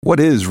What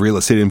is real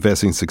estate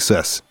investing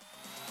success?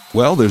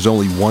 Well, there's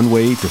only one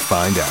way to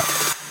find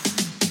out.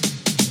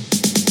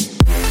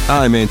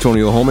 I'm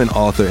Antonio Holman,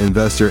 author,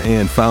 investor,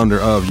 and founder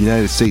of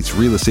United States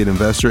Real Estate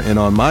Investor, and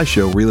on my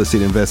show, Real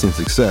Estate Investing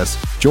Success,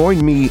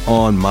 join me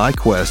on my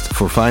quest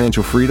for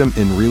financial freedom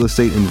in real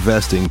estate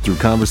investing through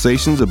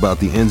conversations about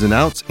the ins and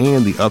outs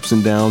and the ups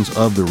and downs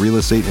of the real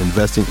estate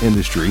investing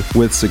industry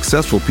with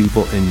successful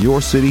people in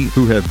your city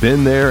who have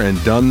been there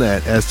and done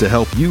that, as to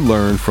help you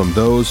learn from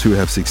those who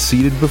have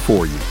succeeded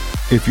before you.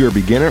 If you're a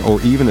beginner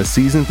or even a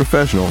seasoned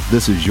professional,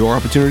 this is your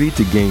opportunity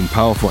to gain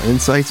powerful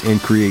insights and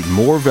create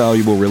more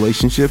valuable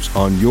relationships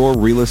on your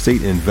real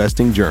estate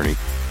investing journey.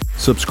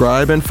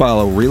 Subscribe and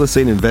follow Real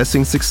Estate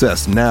Investing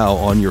Success now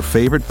on your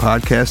favorite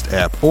podcast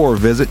app or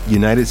visit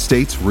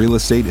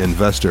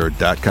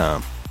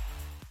UnitedStatesRealEstateInvestor.com.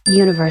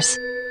 Universe.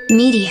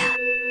 Media.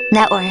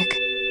 Network.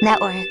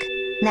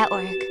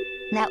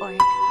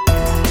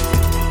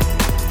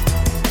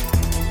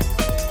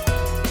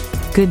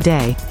 Good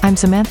day, I'm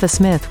Samantha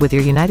Smith with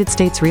your United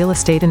States Real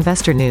Estate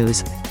Investor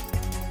News.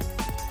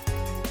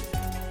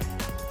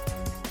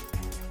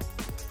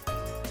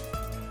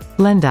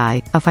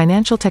 Lendai, a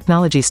financial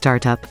technology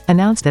startup,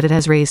 announced that it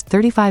has raised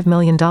 $35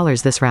 million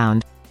this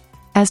round.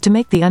 As to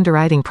make the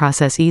underwriting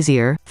process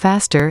easier,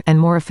 faster, and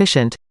more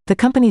efficient, the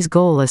company's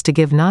goal is to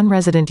give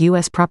non-resident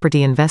U.S.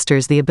 property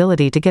investors the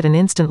ability to get an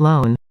instant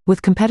loan,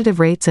 with competitive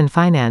rates and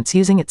finance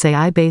using its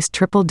AI-based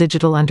triple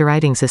digital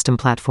underwriting system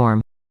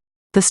platform.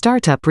 The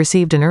startup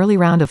received an early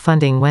round of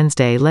funding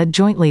Wednesday, led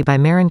jointly by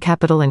Marin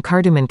Capital and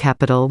Carduman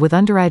Capital, with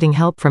underwriting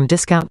help from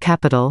Discount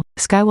Capital,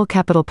 Skywell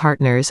Capital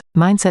Partners,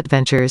 Mindset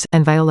Ventures,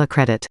 and Viola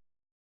Credit.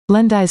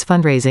 Lendai's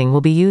fundraising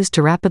will be used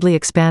to rapidly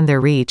expand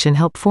their reach and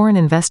help foreign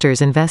investors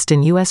invest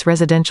in U.S.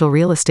 residential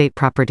real estate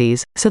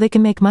properties, so they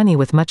can make money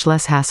with much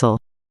less hassle.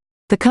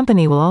 The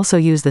company will also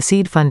use the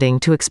seed funding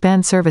to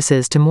expand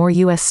services to more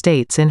U.S.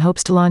 states in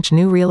hopes to launch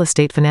new real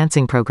estate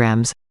financing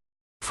programs.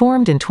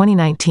 Formed in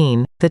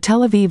 2019, the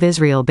Tel Aviv,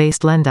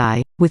 Israel-based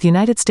Lendai, with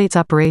United States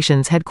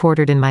operations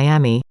headquartered in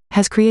Miami,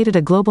 has created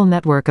a global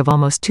network of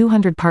almost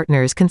 200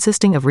 partners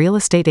consisting of real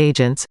estate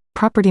agents,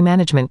 property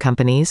management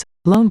companies,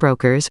 loan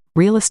brokers,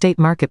 real estate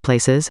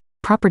marketplaces,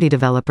 property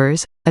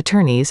developers,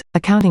 attorneys,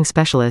 accounting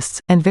specialists,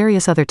 and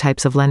various other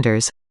types of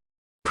lenders.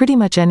 Pretty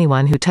much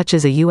anyone who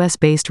touches a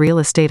U.S.-based real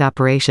estate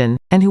operation,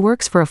 and who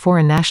works for a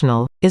foreign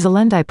national, is a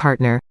Lendai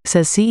partner,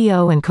 says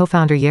CEO and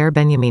co-founder Yair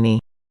Benyamini.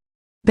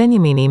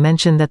 Benyamini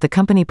mentioned that the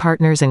company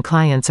partners and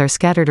clients are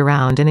scattered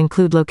around and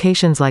include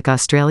locations like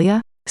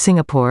Australia,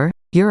 Singapore,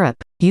 Europe,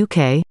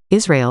 UK,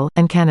 Israel,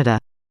 and Canada.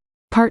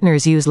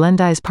 Partners use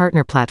Lendai's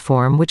partner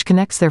platform, which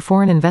connects their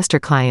foreign investor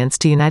clients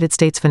to United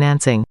States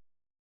financing.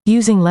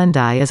 Using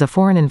Lendai as a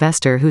foreign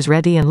investor who's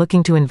ready and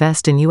looking to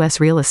invest in U.S.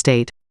 real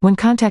estate, when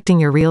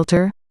contacting your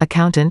realtor,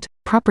 accountant,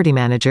 property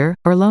manager,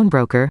 or loan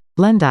broker,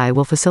 Lendai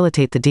will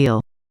facilitate the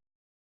deal.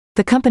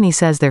 The company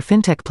says their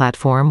Fintech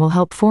platform will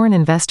help foreign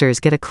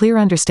investors get a clear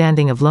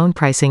understanding of loan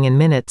pricing in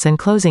minutes, and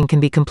closing can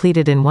be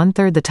completed in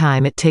 1/3 the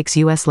time it takes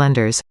U.S.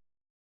 lenders.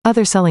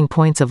 Other selling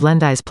points of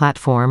Lendai's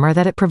platform are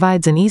that it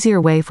provides an easier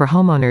way for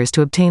homeowners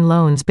to obtain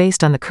loans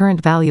based on the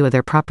current value of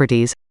their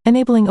properties,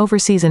 enabling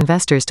overseas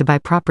investors to buy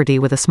property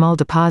with a small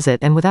deposit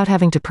and without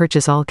having to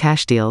purchase all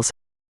cash deals.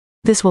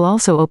 This will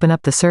also open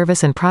up the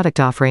service and product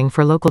offering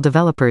for local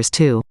developers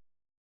too.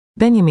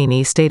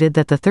 Benyamini stated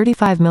that the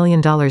 $35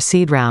 million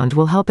seed round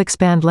will help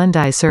expand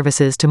Lendai's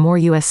services to more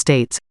U.S.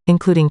 states,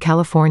 including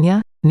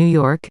California, New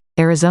York,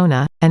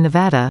 Arizona, and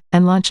Nevada,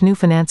 and launch new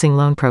financing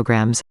loan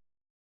programs.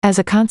 As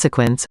a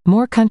consequence,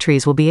 more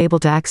countries will be able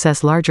to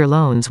access larger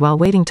loans while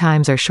waiting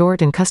times are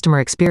short and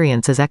customer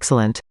experience is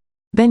excellent.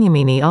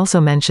 Benyamini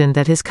also mentioned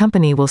that his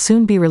company will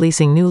soon be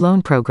releasing new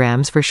loan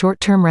programs for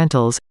short-term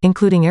rentals,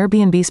 including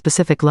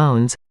Airbnb-specific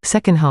loans,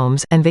 second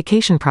homes, and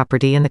vacation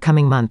property in the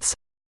coming months.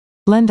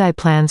 Lendai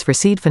plans for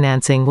seed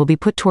financing will be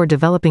put toward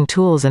developing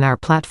tools in our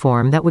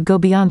platform that would go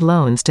beyond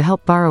loans to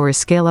help borrowers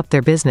scale up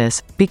their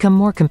business, become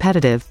more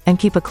competitive, and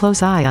keep a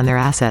close eye on their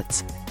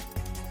assets.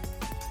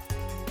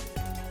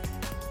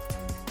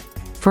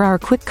 For our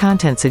quick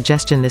content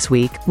suggestion this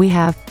week, we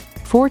have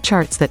 4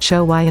 charts that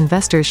show why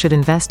investors should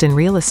invest in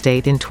real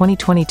estate in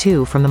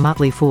 2022 from The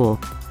Motley Fool.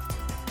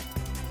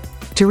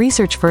 To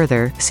research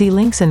further, see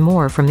links and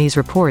more from these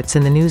reports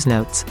in the news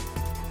notes.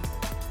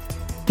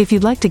 If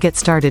you'd like to get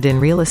started in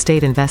real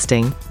estate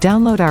investing,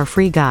 download our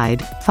free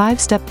guide,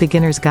 5-Step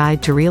Beginner's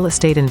Guide to Real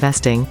Estate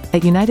Investing,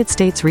 at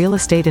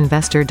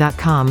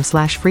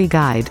UnitedStatesRealEstateInvestor.com/free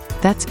guide.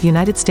 That's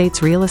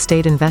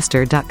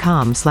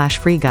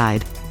UnitedStatesRealEstateInvestor.com/free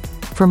guide.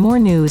 For more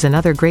news and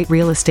other great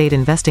real estate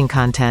investing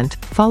content,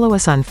 follow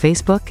us on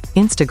Facebook,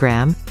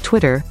 Instagram,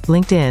 Twitter,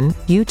 LinkedIn,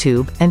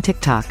 YouTube, and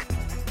TikTok.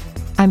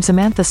 I'm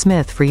Samantha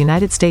Smith for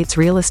United States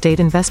Real Estate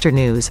Investor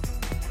News.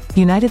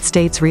 United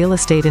States Real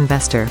Estate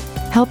Investor,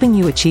 helping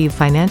you achieve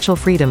financial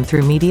freedom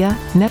through media,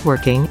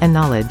 networking, and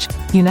knowledge.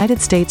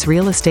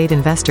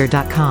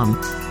 UnitedStatesRealEstateInvestor.com.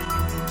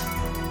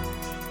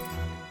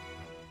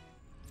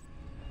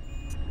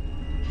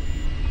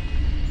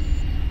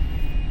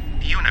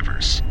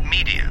 Universe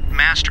Media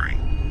Mastering.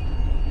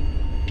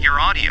 Your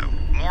audio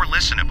more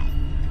listenable.